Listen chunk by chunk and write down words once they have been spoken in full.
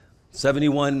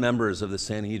71 members of the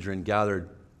Sanhedrin gathered,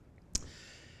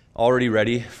 already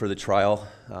ready for the trial,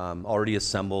 already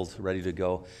assembled, ready to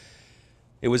go.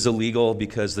 It was illegal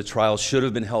because the trial should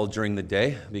have been held during the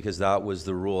day, because that was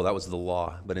the rule, that was the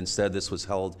law. But instead, this was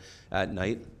held at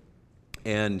night.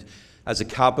 And as a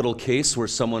capital case where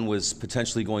someone was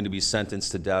potentially going to be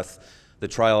sentenced to death, the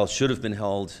trial should have been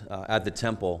held at the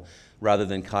temple rather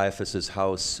than Caiaphas'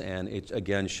 house, and it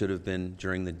again should have been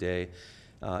during the day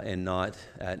and not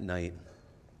at night.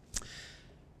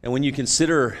 And when you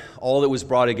consider all that was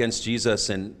brought against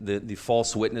Jesus and the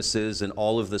false witnesses and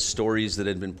all of the stories that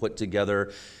had been put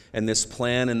together and this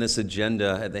plan and this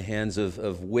agenda at the hands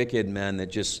of wicked men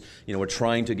that just, were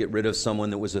trying to get rid of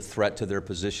someone that was a threat to their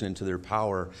position and to their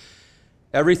power,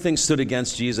 everything stood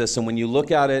against Jesus. And when you look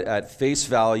at it at face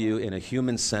value in a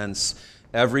human sense,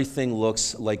 everything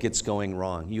looks like it's going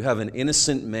wrong. You have an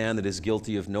innocent man that is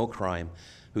guilty of no crime,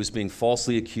 who's being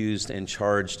falsely accused and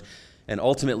charged and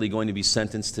ultimately going to be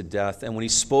sentenced to death. And when he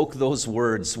spoke those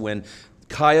words, when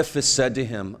Caiaphas said to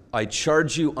him, "I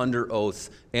charge you under oath,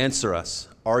 answer us.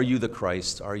 Are you the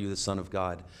Christ? Are you the Son of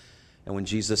God?" And when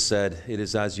Jesus said, "It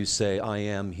is as you say, I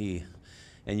am he,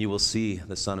 and you will see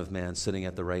the Son of Man sitting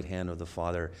at the right hand of the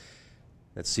Father,"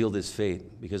 that sealed his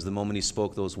fate, because the moment he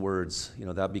spoke those words,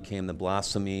 that became the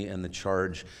blasphemy and the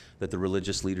charge that the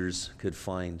religious leaders could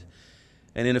find.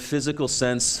 And in a physical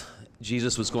sense,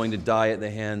 Jesus was going to die at the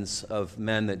hands of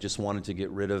men that just wanted to get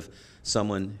rid of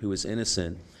someone who was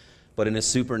innocent. But in a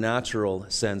supernatural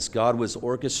sense, God was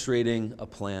orchestrating a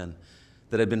plan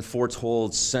that had been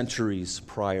foretold centuries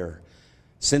prior.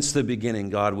 Since the beginning,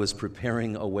 God was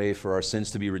preparing a way for our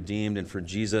sins to be redeemed and for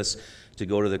Jesus to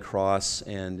go to the cross,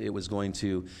 and it was going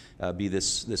to be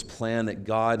this plan that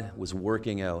God was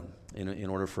working out in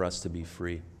order for us to be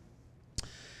free.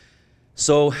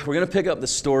 So we're going to pick up the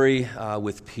story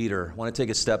with Peter. I want to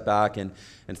take a step back and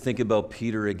think about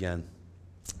Peter again.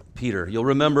 Peter, you'll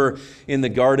remember in the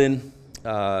garden,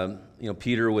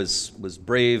 Peter was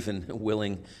brave and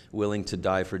willing to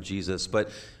die for Jesus. But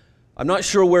I'm not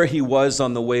sure where he was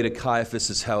on the way to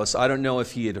Caiaphas' house. I don't know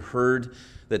if he had heard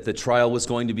that the trial was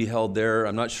going to be held there.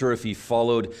 I'm not sure if he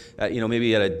followed,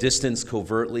 maybe at a distance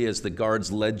covertly as the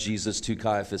guards led Jesus to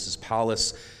Caiaphas'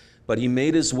 palace. But he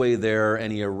made his way there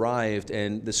and he arrived,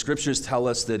 and the scriptures tell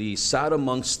us that he sat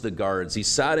amongst the guards. He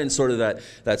sat in sort of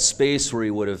that space where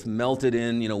he would have melted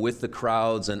in, with the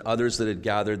crowds and others that had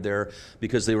gathered there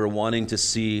because they were wanting to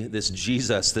see this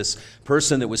Jesus, this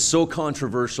person that was so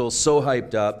controversial, so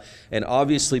hyped up, and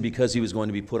obviously because he was going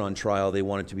to be put on trial, they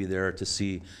wanted to be there to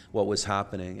see what was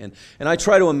happening. And I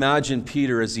try to imagine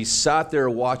Peter as he sat there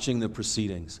watching the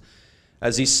proceedings,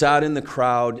 as he sat in the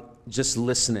crowd just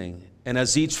listening. And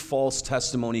as each false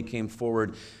testimony came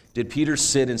forward, did Peter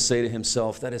sit and say to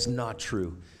himself, "That is not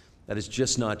true. That is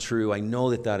just not true. I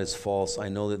know that is false. I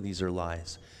know that these are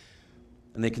lies."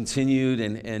 And they continued,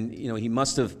 and he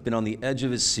must have been on the edge of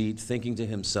his seat thinking to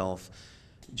himself,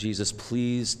 "Jesus,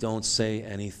 please don't say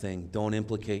anything. Don't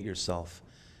implicate yourself.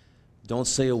 Don't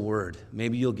say a word.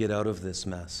 Maybe you'll get out of this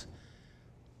mess."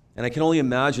 And I can only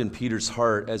imagine Peter's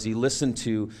heart as he listened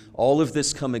to all of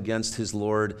this come against his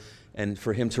Lord, and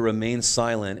for him to remain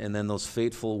silent, and then those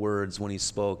fateful words when he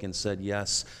spoke and said,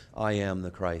 "Yes, I am the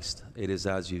Christ. It is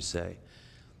as you say."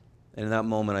 And in that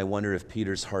moment, I wonder if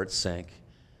Peter's heart sank,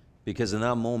 because in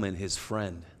that moment, his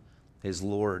friend, his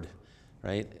Lord,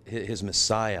 right, his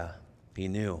Messiah, he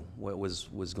knew what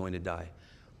was going to die.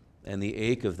 And the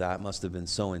ache of that must have been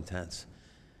so intense.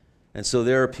 And so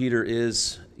there Peter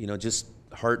is, just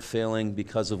heart failing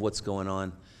because of what's going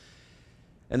on.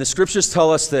 And the scriptures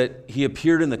tell us that he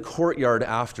appeared in the courtyard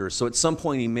after. So at some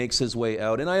point he makes his way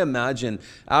out. And I imagine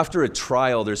after a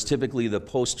trial, there's typically the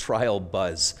post-trial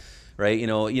buzz, right?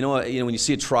 When you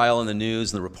see a trial in the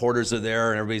news and the reporters are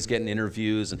there and everybody's getting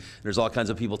interviews and there's all kinds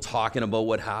of people talking about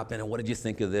what happened and what did you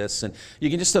think of this? And you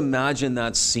can just imagine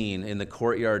that scene in the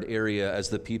courtyard area as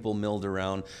the people milled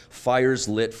around, fires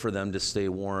lit for them to stay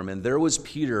warm. And there was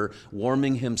Peter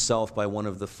warming himself by one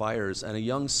of the fires, and a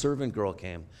young servant girl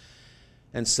came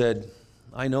and said,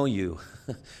 "I know you.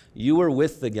 You were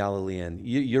with the Galilean.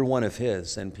 You're one of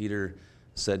his." And Peter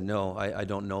said, "No, I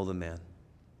don't know the man."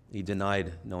 He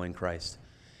denied knowing Christ.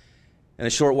 And a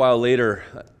short while later,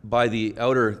 by the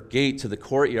outer gate to the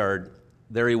courtyard,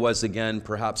 there he was again,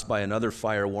 perhaps by another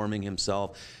fire, warming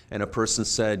himself. And a person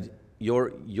said,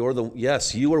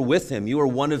 yes, you were with him. You were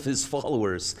one of his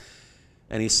followers."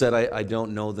 And he said, I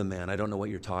don't know the man. I don't know what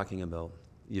you're talking about.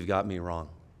 You've got me wrong.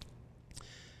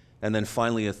 And then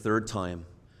finally, a third time,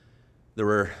 there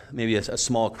were maybe a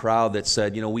small crowd that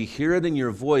said, we hear it in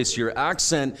your voice. Your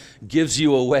accent gives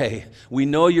you away. We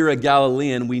know you're a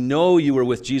Galilean. We know you were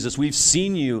with Jesus. We've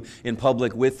seen you in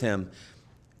public with him.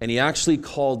 And he actually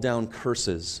called down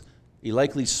curses. He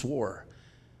likely swore.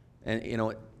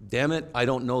 And, damn it, I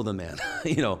don't know the man.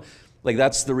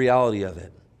 That's the reality of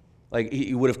it.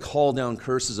 He would have called down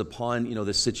curses upon,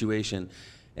 this situation.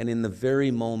 And in the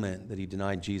very moment that he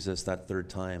denied Jesus that third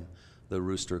time, the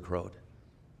rooster crowed.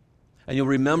 And you'll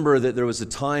remember that there was a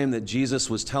time that Jesus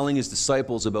was telling his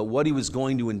disciples about what he was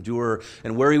going to endure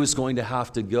and where he was going to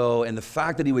have to go, and the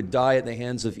fact that he would die at the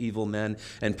hands of evil men.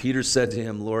 And Peter said to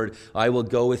him, Lord, I will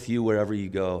go with you wherever you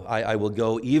go. I will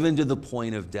go even to the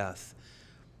point of death.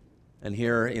 And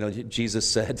here, Jesus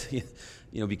said,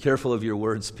 be careful of your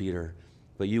words, Peter,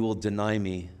 but you will deny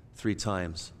me 3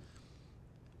 times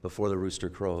before the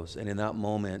rooster crows. And in that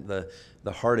moment,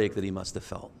 the heartache that he must have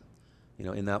felt,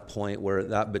 in that point where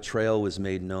that betrayal was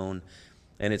made known.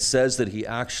 And it says that he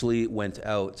actually went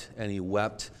out and he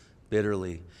wept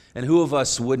bitterly. And who of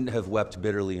us wouldn't have wept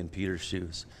bitterly in Peter's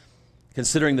shoes?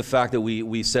 Considering the fact that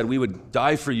we said we would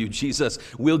die for you, Jesus,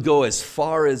 we'll go as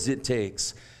far as it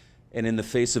takes. And in the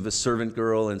face of a servant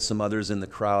girl and some others in the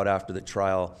crowd after the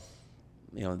trial,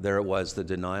 there it was, the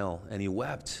denial. And he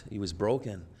wept. He was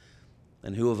broken.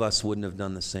 And who of us wouldn't have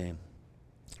done the same?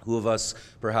 Who of us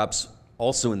perhaps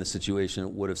also in the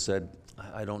situation would have said,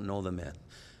 I don't know the man.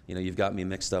 You've got me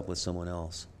mixed up with someone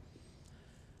else.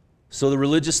 So the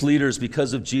religious leaders,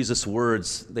 because of Jesus'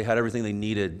 words, they had everything they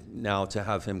needed now to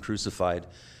have him crucified.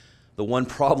 The one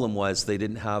problem was they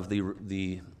didn't have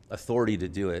the authority to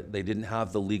do it. They didn't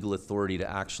have the legal authority to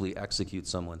actually execute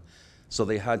someone. So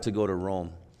they had to go to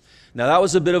Rome. Now that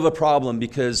was a bit of a problem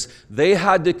because they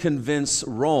had to convince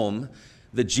Rome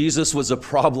that Jesus was a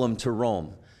problem to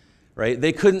Rome. Right?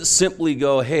 They couldn't simply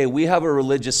go, hey, we have a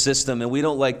religious system and we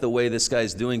don't like the way this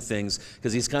guy's doing things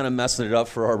because he's kind of messing it up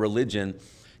for our religion.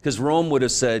 Because Rome would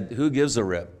have said, who gives a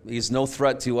rip? He's no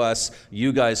threat to us.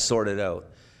 You guys sort it out.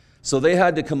 So they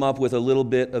had to come up with a little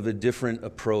bit of a different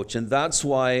approach. And that's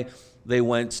why they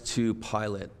went to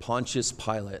Pilate, Pontius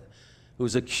Pilate, who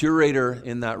was a curator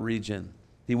in that region.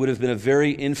 He would have been a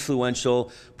very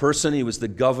influential person. He was the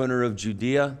governor of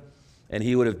Judea. And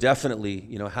he would have definitely,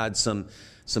 had some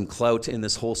clout in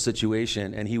this whole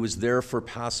situation, and he was there for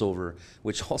Passover,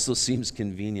 which also seems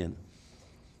convenient.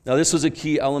 Now, this was a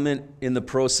key element in the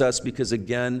process because,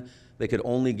 again, they could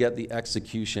only get the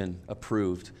execution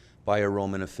approved by a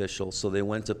Roman official. So they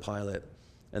went to Pilate,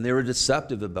 and they were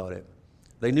deceptive about it.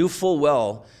 They knew full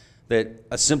well that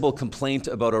a simple complaint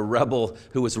about a rebel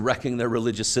who was wrecking their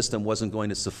religious system wasn't going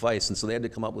to suffice, and so they had to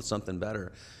come up with something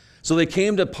better. So they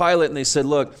came to Pilate, and they said,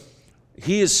 look,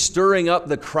 he is stirring up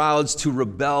the crowds to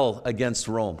rebel against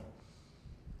Rome.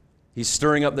 He's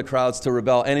stirring up the crowds to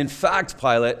rebel. And in fact,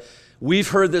 Pilate, we've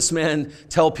heard this man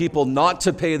tell people not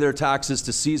to pay their taxes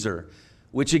to Caesar,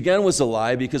 which again was a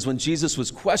lie because when Jesus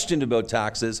was questioned about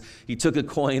taxes, he took a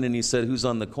coin and he said, who's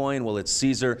on the coin? Well, it's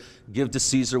Caesar. Give to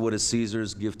Caesar what is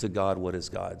Caesar's. Give to God what is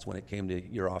God's when it came to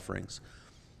your offerings.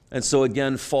 And so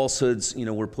again, falsehoods,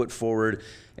 were put forward.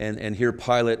 And here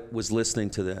Pilate was listening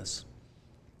to this.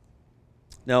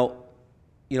 Now,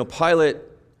 Pilate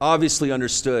obviously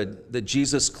understood that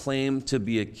Jesus' claim to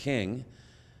be a king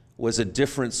was a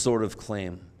different sort of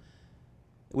claim.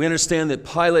 We understand that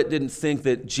Pilate didn't think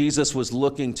that Jesus was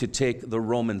looking to take the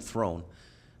Roman throne,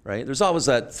 right? There's always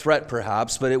that threat,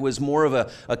 perhaps, but it was more of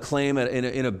a claim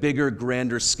in a bigger,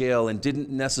 grander scale and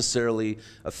didn't necessarily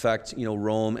affect,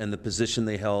 Rome and the position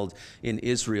they held in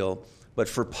Israel. But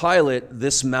for Pilate,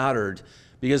 this mattered.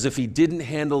 Because if he didn't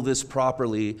handle this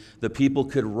properly, the people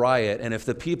could riot. And if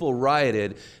the people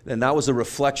rioted, then that was a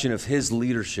reflection of his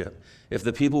leadership. If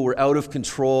the people were out of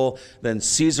control, then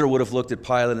Caesar would have looked at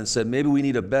Pilate and said, maybe we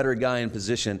need a better guy in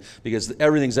position because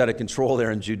everything's out of control there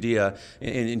in Judea,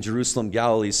 in Jerusalem,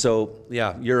 Galilee. So,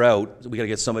 yeah, you're out. We got to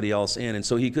get somebody else in. And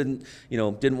so he couldn't,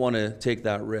 didn't want to take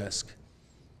that risk.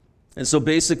 And so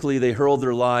basically they hurled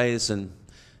their lies and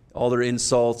all their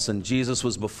insults, and Jesus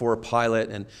was before Pilate,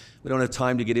 and we don't have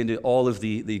time to get into all of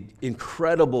the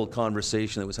incredible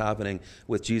conversation that was happening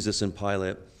with Jesus and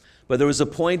Pilate. But there was a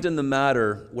point in the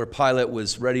matter where Pilate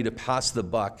was ready to pass the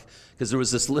buck because there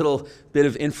was this little bit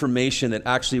of information that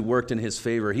actually worked in his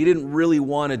favor. He didn't really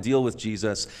want to deal with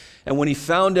Jesus. And when he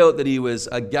found out that he was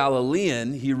a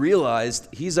Galilean, he realized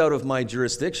he's out of my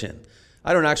jurisdiction.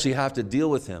 I don't actually have to deal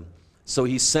with him. So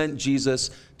he sent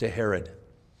Jesus to Herod.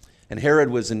 And Herod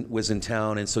was in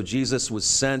town, and so Jesus was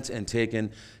sent and taken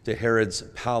to Herod's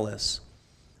palace.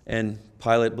 And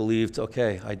Pilate believed,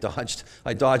 okay, I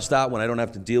dodged that one. I don't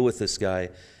have to deal with this guy.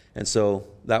 And so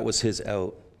that was his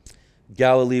out.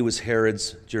 Galilee was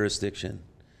Herod's jurisdiction.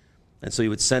 And so he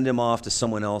would send him off to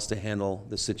someone else to handle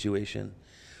the situation.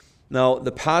 Now,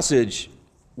 the passage,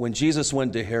 when Jesus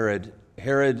went to Herod,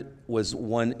 Herod was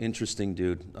one interesting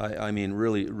dude. I mean,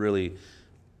 really, really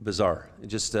bizarre.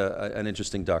 Just an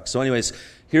interesting duck. So anyways,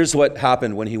 here's what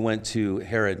happened when he went to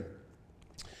Herod.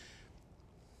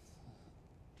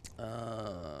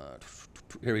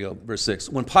 Here we go, verse 6.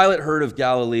 When Pilate heard of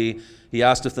Galilee, he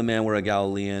asked if the man were a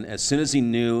Galilean. As soon as he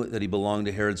knew that he belonged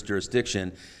to Herod's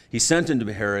jurisdiction, he sent him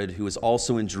to Herod, who was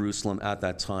also in Jerusalem at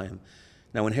that time.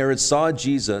 Now when Herod saw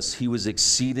Jesus, he was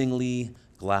exceedingly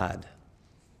glad,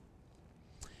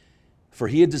 for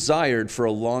he had desired for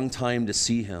a long time to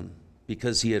see him,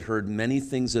 because he had heard many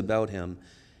things about him,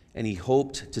 and he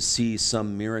hoped to see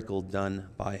some miracle done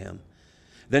by him.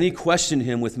 Then he questioned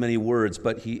him with many words,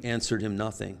 but he answered him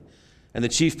nothing. And the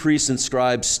chief priests and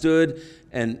scribes stood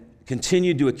and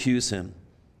continued to accuse him.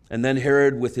 And then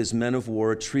Herod, with his men of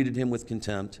war, treated him with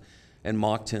contempt and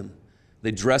mocked him.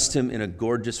 They dressed him in a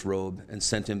gorgeous robe and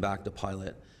sent him back to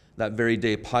Pilate. That very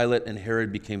day, Pilate and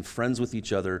Herod became friends with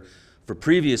each other, for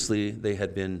previously they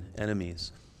had been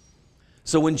enemies.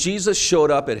 So when Jesus showed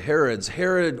up at Herod's,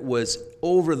 Herod was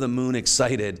over the moon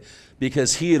excited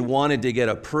because he had wanted to get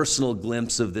a personal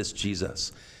glimpse of this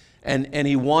Jesus. And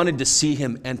he wanted to see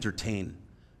him entertain,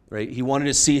 right? He wanted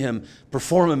to see him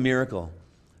perform a miracle.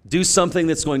 Do something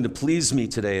that's going to please me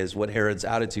today is what Herod's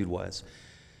attitude was.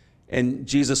 And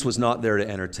Jesus was not there to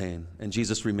entertain, and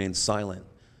Jesus remained silent.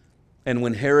 And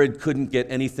when Herod couldn't get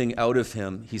anything out of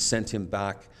him, he sent him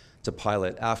back to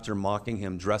Pilate after mocking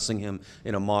him, dressing him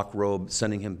in a mock robe,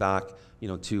 sending him back,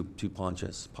 to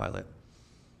Pontius Pilate.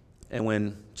 And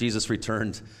when Jesus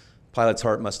returned, Pilate's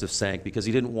heart must have sank because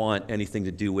he didn't want anything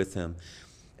to do with him.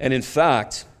 And in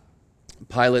fact,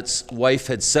 Pilate's wife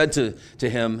had said to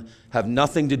him, "Have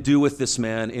nothing to do with this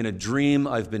man. In a dream,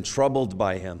 I've been troubled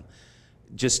by him.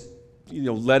 Just,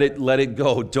 let it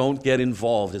go. Don't get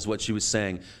involved," is what she was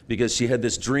saying, because she had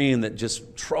this dream that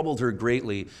just troubled her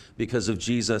greatly because of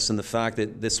Jesus and the fact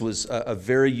that this was a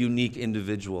very unique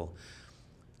individual.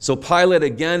 So Pilate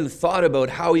again thought about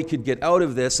how he could get out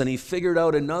of this, and he figured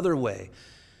out another way.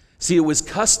 See, it was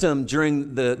custom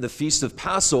during the Feast of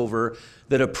Passover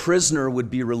that a prisoner would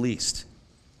be released.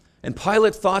 And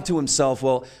Pilate thought to himself,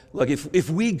 well, look, if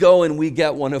we go and we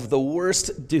get one of the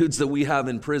worst dudes that we have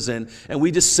in prison, and we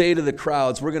just say to the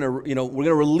crowds, we're gonna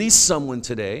release someone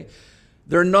today,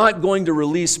 they're not going to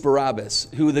release Barabbas,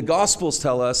 who the Gospels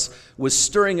tell us was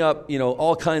stirring up,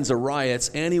 all kinds of riots,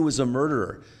 and he was a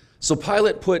murderer. So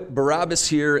Pilate put Barabbas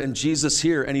here and Jesus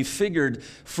here, and he figured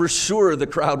for sure the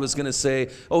crowd was going to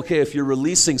say, okay, if you're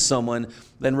releasing someone,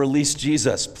 then release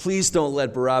Jesus. Please don't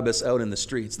let Barabbas out in the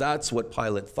streets. That's what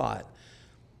Pilate thought.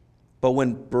 But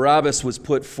when Barabbas was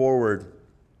put forward,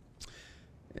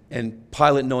 and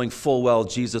Pilate, knowing full well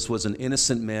Jesus was an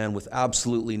innocent man with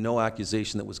absolutely no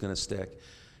accusation that was going to stick,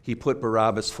 he put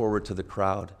Barabbas forward to the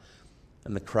crowd.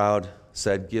 And the crowd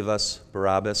said, "Give us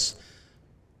Barabbas.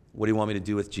 What do you want me to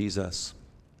do with Jesus?"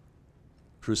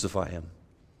 "Crucify him.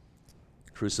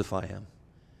 Crucify him."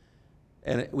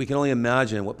 And we can only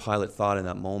imagine what Pilate thought in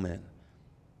that moment.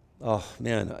 Oh,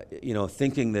 man,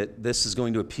 thinking that this is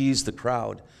going to appease the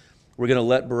crowd. We're going to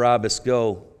let Barabbas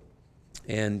go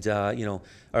and,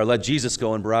 or let Jesus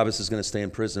go, and Barabbas is going to stay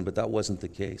in prison, but that wasn't the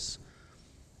case.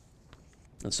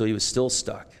 And so he was still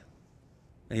stuck,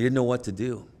 and he didn't know what to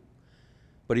do.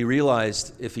 But he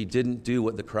realized if he didn't do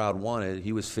what the crowd wanted,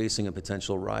 he was facing a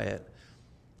potential riot.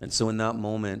 And so in that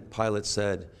moment, Pilate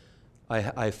said,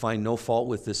 I find no fault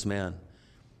with this man.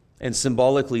 And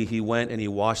symbolically, he went and he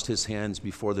washed his hands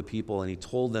before the people, and he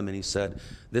told them, and he said,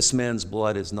 "This man's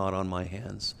blood is not on my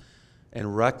hands."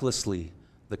 And recklessly,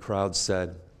 the crowd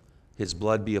said, "His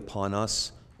blood be upon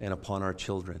us and upon our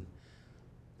children."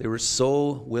 They were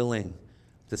so willing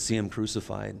to see him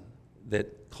crucified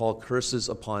that call curses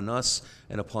upon us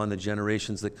and upon the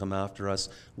generations that come after us.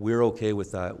 We're okay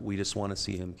with that. We just want to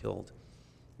see him killed.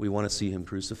 We want to see him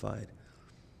crucified.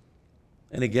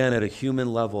 And again, at a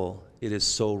human level, it is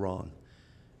so wrong.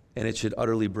 And it should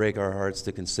utterly break our hearts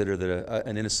to consider that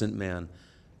an innocent man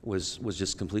was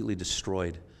just completely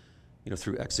destroyed,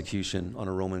 through execution on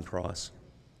a Roman cross.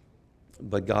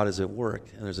 But God is at work,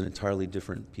 and there's an entirely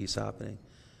different piece happening.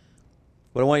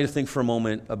 But I want you to think for a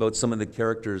moment about some of the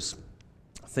characters.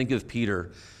 Think of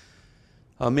Peter.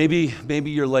 Maybe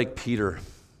you're like Peter,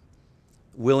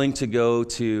 willing to go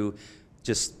to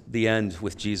just the end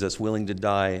with Jesus, willing to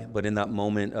die, but in that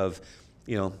moment of,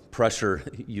 pressure,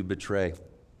 you betray.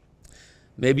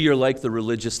 Maybe you're like the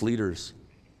religious leaders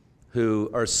who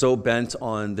are so bent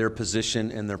on their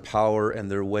position and their power and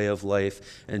their way of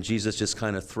life, and Jesus just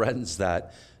kind of threatens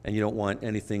that, and you don't want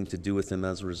anything to do with him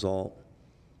as a result.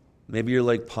 Maybe you're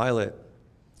like Pilate.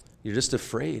 You're just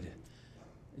afraid.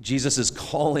 Jesus is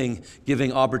calling,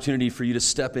 giving opportunity for you to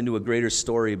step into a greater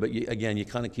story, but you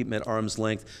kind of keep him at arm's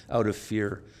length out of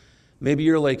fear. Maybe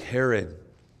you're like Herod,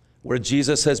 where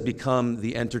Jesus has become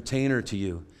the entertainer to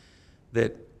you,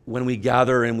 that when we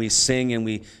gather and we sing and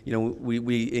we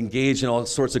engage in all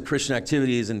sorts of Christian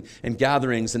activities and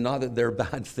gatherings, and not that they're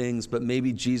bad things, but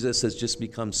maybe Jesus has just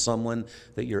become someone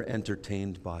that you're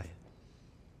entertained by.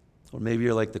 Or maybe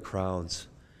you're like the crowds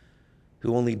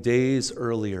who only days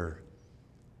earlier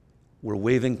were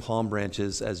waving palm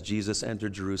branches as Jesus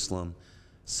entered Jerusalem,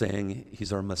 saying,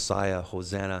 "He's our Messiah,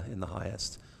 Hosanna in the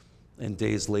highest." And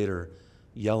days later,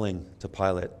 yelling to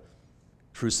Pilate,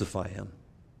 "Crucify him."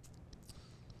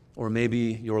 Or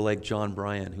maybe you're like John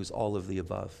Bryan, who's all of the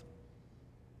above.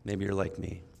 Maybe you're like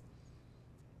me,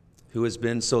 who has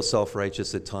been so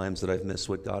self-righteous at times that I've missed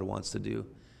what God wants to do,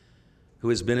 who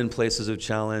has been in places of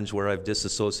challenge where I've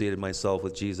disassociated myself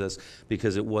with Jesus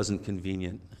because it wasn't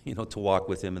convenient, to walk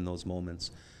with him in those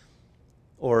moments.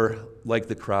 Or like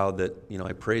the crowd that,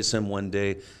 I praise him one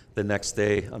day, the next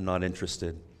day I'm not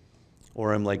interested.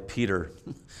 Or I'm like Peter,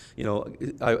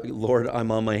 Lord,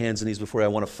 I'm on my hands and knees before you. I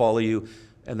want to follow you.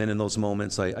 And then in those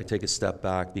moments, I take a step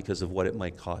back because of what it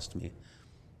might cost me.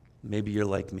 Maybe you're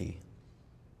like me.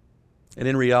 And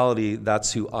in reality,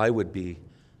 that's who I would be,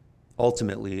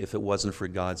 ultimately, if it wasn't for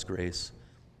God's grace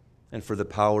and for the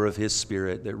power of his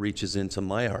Spirit that reaches into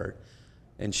my heart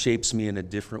and shapes me in a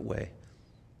different way,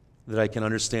 that I can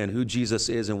understand who Jesus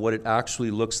is and what it actually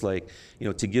looks like,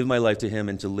 to give my life to him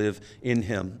and to live in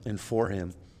him and for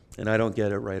him. And I don't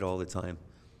get it right all the time,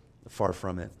 far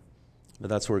from it. But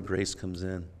that's where grace comes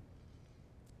in.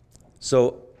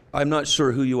 So I'm not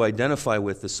sure who you identify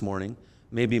with this morning,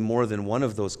 maybe more than one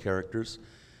of those characters.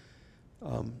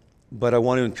 But I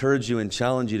want to encourage you and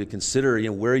challenge you to consider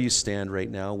where you stand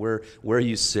right now, where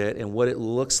you sit, and what it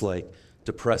looks like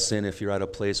to press in if you're at a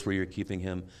place where you're keeping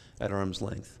him at arm's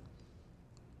length.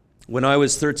 When I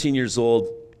was 13 years old,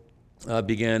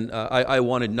 I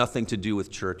wanted nothing to do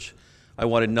with church. I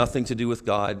wanted nothing to do with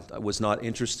God. I was not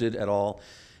interested at all.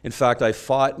 In fact, I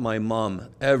fought my mom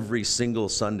every single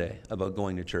Sunday about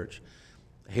going to church.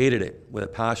 Hated it with a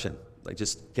passion. I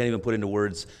just can't even put into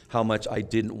words how much I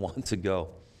didn't want to go.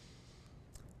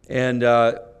 And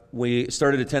we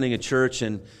started attending a church,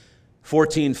 and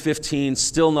 14, 15,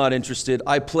 still not interested.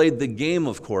 I played the game,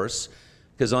 of course,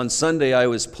 because on Sunday I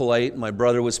was polite, my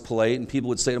brother was polite, and people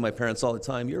would say to my parents all the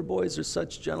time, "Your boys are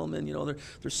such gentlemen,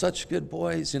 they're such good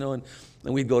boys," and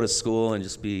we'd go to school and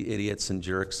just be idiots and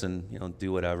jerks and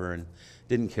do whatever, and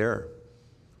didn't care.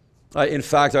 In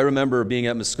fact, I remember being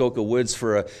at Muskoka Woods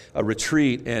for a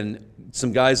retreat, and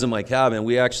some guys in my cabin,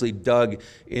 we actually dug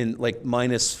in like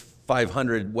minus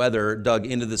 500 weather, dug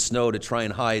into the snow to try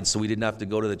and hide so we didn't have to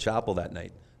go to the chapel that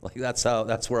night. Like that's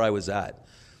where I was at.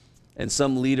 And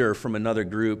some leader from another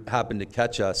group happened to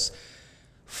catch us,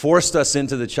 forced us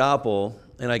into the chapel,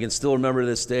 and I can still remember to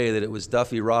this day that it was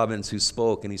Duffy Robbins who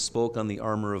spoke, and he spoke on the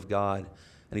armor of God,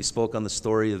 and he spoke on the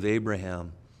story of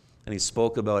Abraham, and he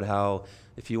spoke about how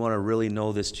if you want to really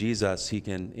know this Jesus, he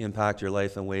can impact your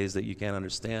life in ways that you can't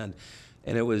understand.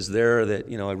 And it was there that,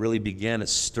 I really began a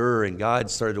stir, and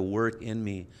God started to work in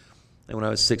me. And when I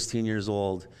was 16 years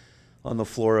old, on the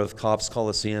floor of Copps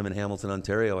Coliseum in Hamilton,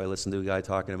 Ontario, I listened to a guy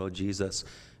talking about Jesus.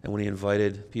 And when he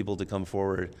invited people to come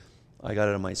forward, I got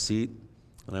out of my seat,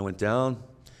 and I went down,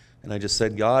 and I just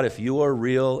said, "God, if you are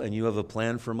real and you have a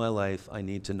plan for my life, I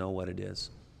need to know what it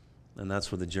is." And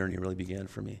that's where the journey really began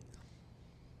for me.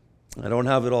 I don't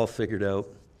have it all figured out,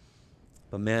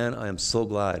 but man, I am so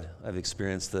glad I've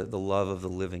experienced the love of the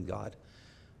living God.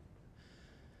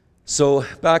 So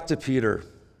back to Peter.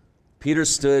 Peter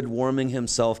stood warming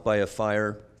himself by a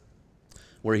fire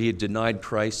where he had denied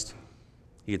Christ.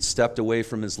 He had stepped away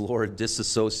from his Lord,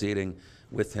 disassociating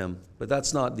with him. But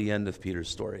that's not the end of Peter's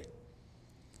story.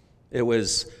 It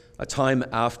was a time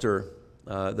after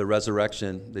the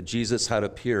resurrection that Jesus had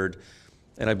appeared.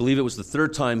 And I believe it was the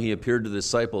third time he appeared to the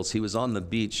disciples. He was on the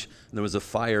beach, and there was a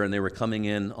fire, and they were coming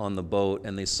in on the boat,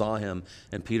 and they saw him.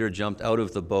 And Peter jumped out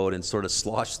of the boat and sort of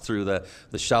sloshed through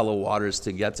the shallow waters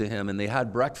to get to him. And they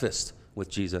had breakfast with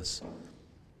Jesus.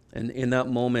 And in that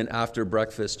moment after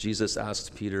breakfast, Jesus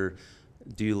asked Peter,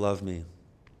 "Do you love me?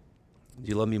 Do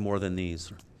you love me more than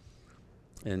these?"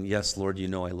 And "Yes, Lord,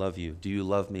 I love you." "Do you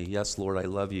love me?" "Yes, Lord, I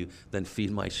love you." "Then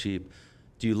feed my sheep."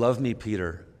 "Do you love me,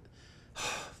 Peter?"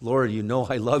 "Lord,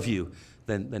 I love you."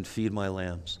 Then feed my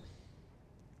lambs.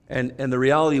 And the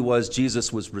reality was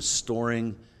Jesus was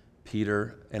restoring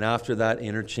Peter. And after that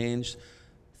interchange,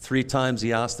 3 times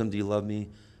he asked him, do you love me?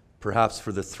 Perhaps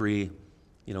for the 3,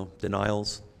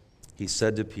 denials. He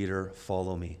said to Peter,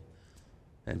 follow me.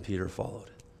 And Peter followed.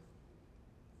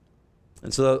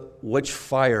 And so which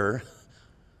fire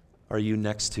are you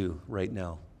next to right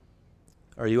now?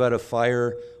 Are you at a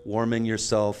fire warming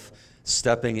yourself,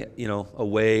 stepping,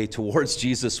 away towards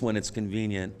Jesus when it's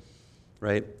convenient,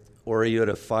 right? Or are you at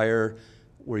a fire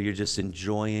where you're just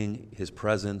enjoying his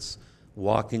presence,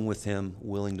 walking with him,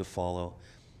 willing to follow?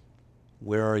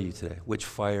 Where are you today? Which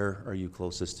fire are you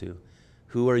closest to?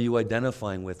 Who are you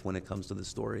identifying with when it comes to the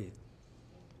story?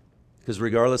 Because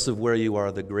regardless of where you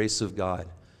are, the grace of God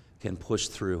can push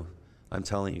through. I'm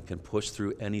telling you, can push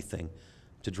through anything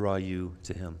to draw you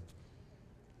to him.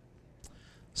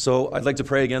 So I'd like to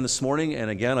pray again this morning, and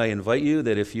again, I invite you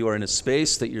that if you are in a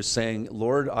space that you're saying,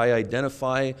 Lord, I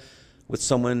identify with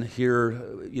someone here,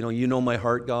 you know my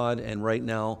heart, God, and right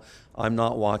now I'm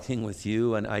not walking with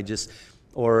you, and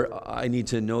or I need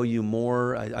to know you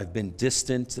more. I've been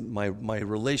distant. My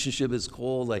relationship is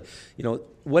cold.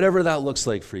 Whatever that looks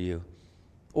like for you.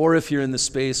 Or if you're in the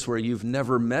space where you've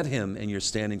never met him and you're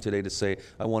standing today to say,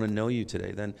 I want to know you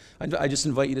today, then I just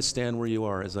invite you to stand where you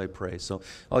are as I pray. So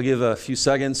I'll give a few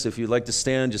seconds. If you'd like to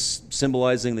stand, just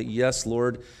symbolizing that, yes,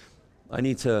 Lord, I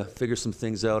need to figure some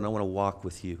things out and I want to walk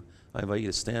with you. I invite you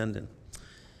to stand, and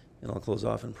I'll close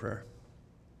off in prayer.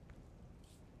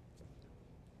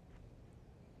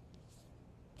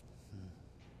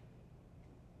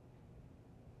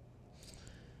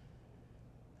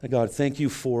 God, thank you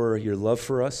for your love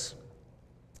for us.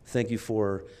 Thank you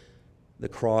for the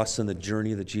cross and the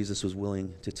journey that Jesus was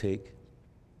willing to take.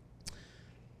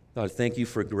 God, thank you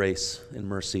for grace and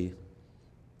mercy,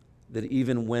 that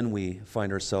even when we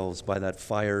find ourselves by that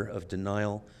fire of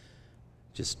denial,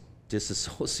 just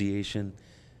disassociation,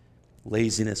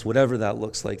 laziness, whatever that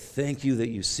looks like, thank you that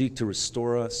you seek to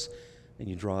restore us and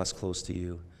you draw us close to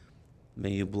you.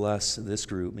 May you bless this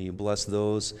group. May you bless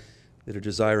those that are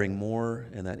desiring more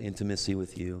and that intimacy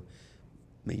with you.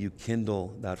 May you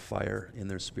kindle that fire in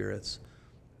their spirits.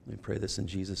 We pray this in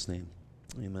Jesus' name.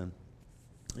 Amen.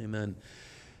 Amen.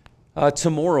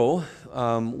 Tomorrow,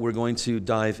 we're going to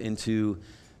dive into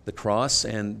the cross,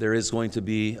 and there is going to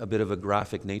be a bit of a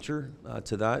graphic nature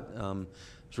to that.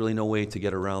 There's really no way to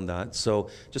get around that. So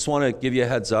just want to give you a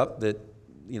heads up that,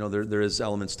 there is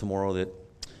elements tomorrow that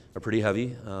are pretty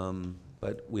heavy,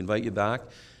 but we invite you back.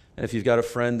 And if you've got a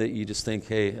friend that you just think,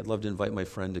 hey, I'd love to invite my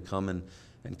friend to come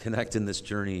and connect in this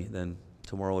journey, then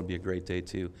tomorrow would be a great day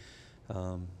too.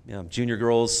 Junior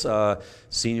girls,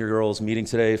 senior girls meeting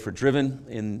today for Driven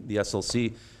in the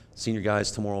SLC. Senior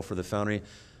guys tomorrow for the Foundry.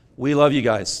 We love you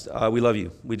guys. We love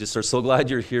you. We just are so glad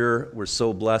you're here. We're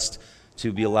so blessed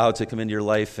to be allowed to come into your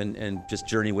life and just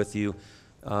journey with you.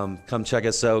 Come check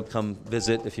us out. Come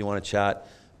visit if you want to chat.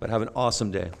 But have an awesome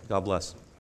day. God bless.